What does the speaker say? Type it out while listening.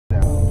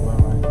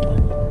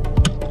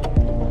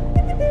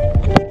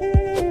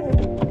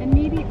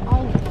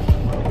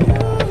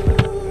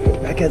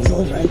back at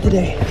Zollverein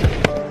today.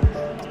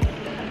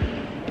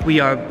 We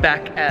are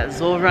back at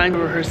Zollverein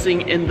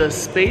rehearsing in the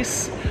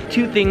space.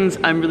 Two things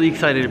I'm really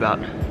excited about.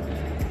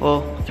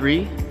 Well,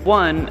 three.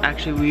 One,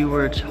 actually we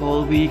were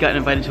told we got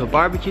invited to a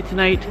barbecue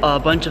tonight. A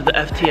bunch of the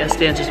FTS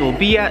dancers will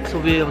be at, so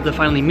we'll be able to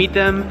finally meet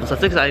them. So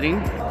that's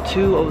exciting.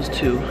 Two, what was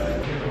two?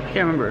 I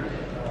can't remember.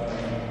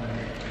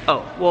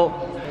 Oh,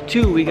 well,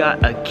 two, we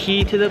got a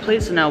key to the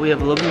place, so now we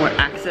have a little more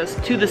access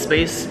to the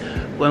space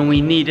when we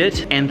need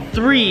it. And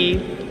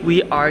three,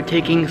 we are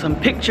taking some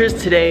pictures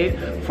today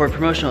for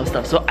promotional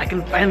stuff, so I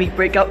can finally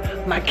break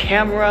out my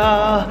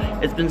camera.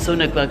 It's been so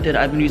neglected.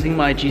 I've been using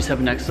my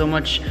G7X so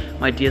much.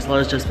 My DSLR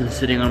has just been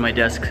sitting on my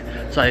desk,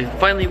 so I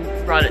finally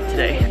brought it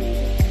today.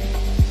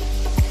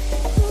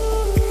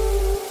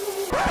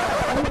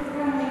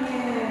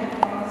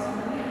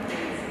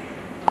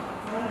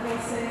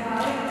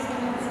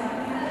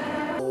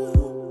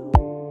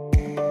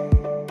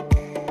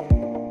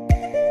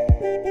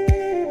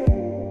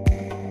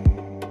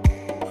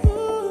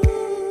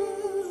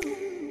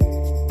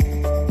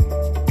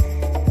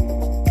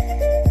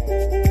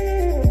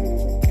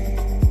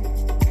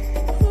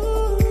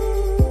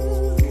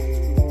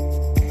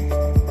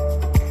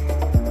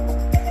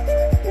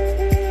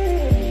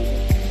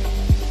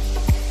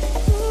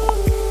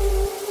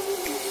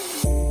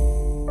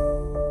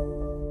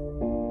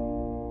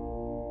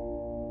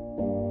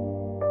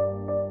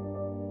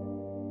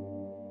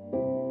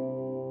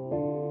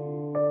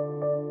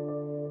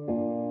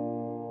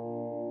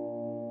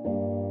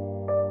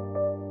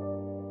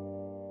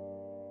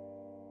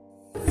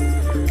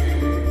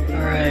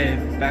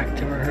 Back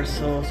to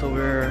rehearsal, so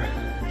we're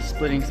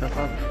splitting stuff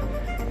up.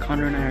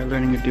 Connor and I are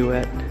learning a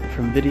duet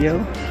from video,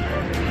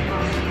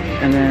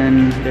 and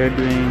then they're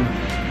doing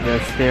the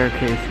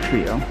staircase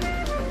trio.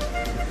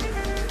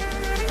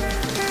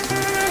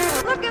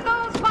 Look at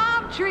those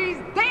palm trees,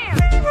 damn!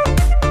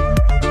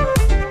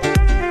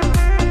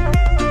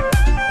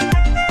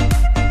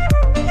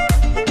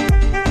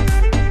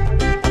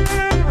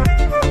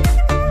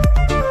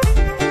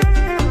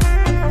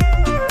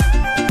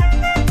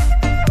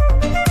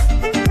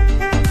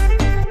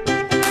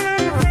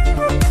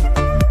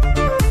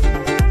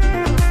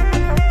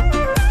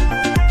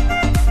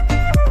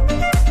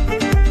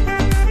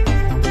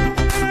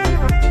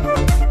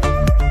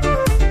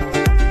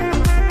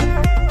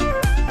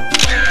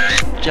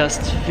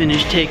 Just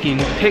finished taking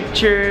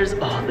pictures.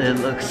 Oh, they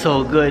look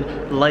so good.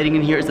 The lighting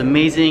in here is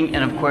amazing,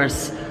 and of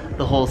course,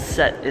 the whole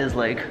set is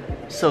like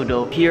so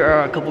dope. Here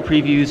are a couple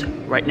previews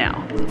right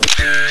now.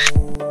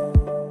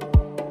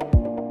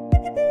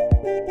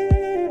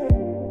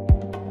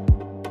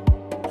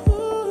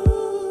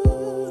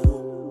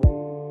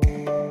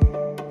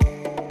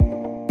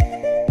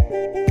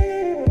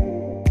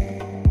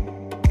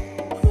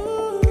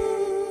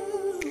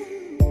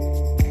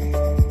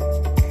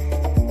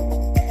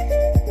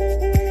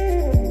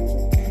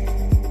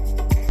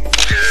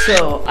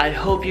 So I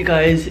hope you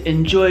guys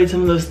enjoyed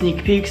some of those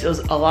sneak peeks. It was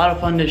a lot of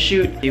fun to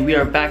shoot. We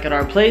are back at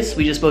our place.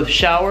 We just both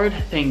showered.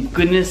 Thank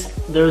goodness.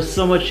 There was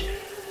so much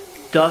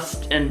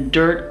dust and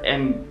dirt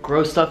and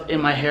gross stuff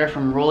in my hair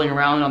from rolling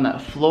around on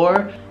that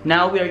floor.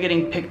 Now we are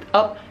getting picked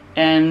up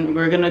and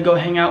we're gonna go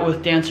hang out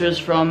with dancers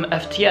from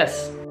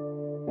FTS.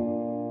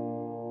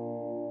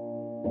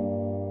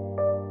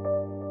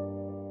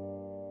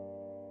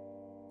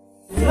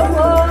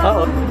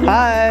 Hello. Oh,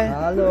 hi.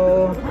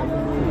 Hello.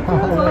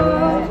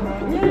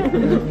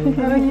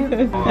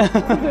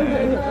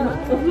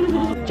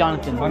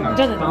 Jonathan.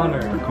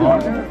 Connor.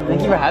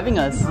 Thank you for having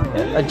us.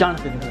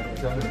 Jonathan.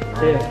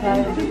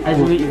 Nice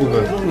to meet you.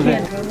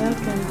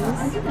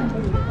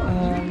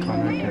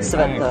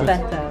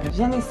 Sveta.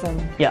 Jenison.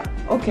 Yeah.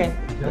 Okay.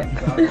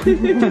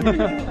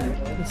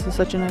 This is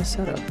such a nice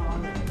setup.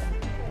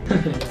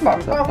 It's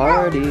a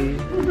party.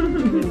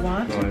 You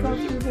want to go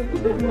through the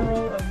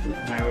rigmarole of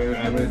I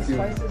will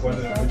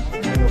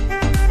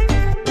do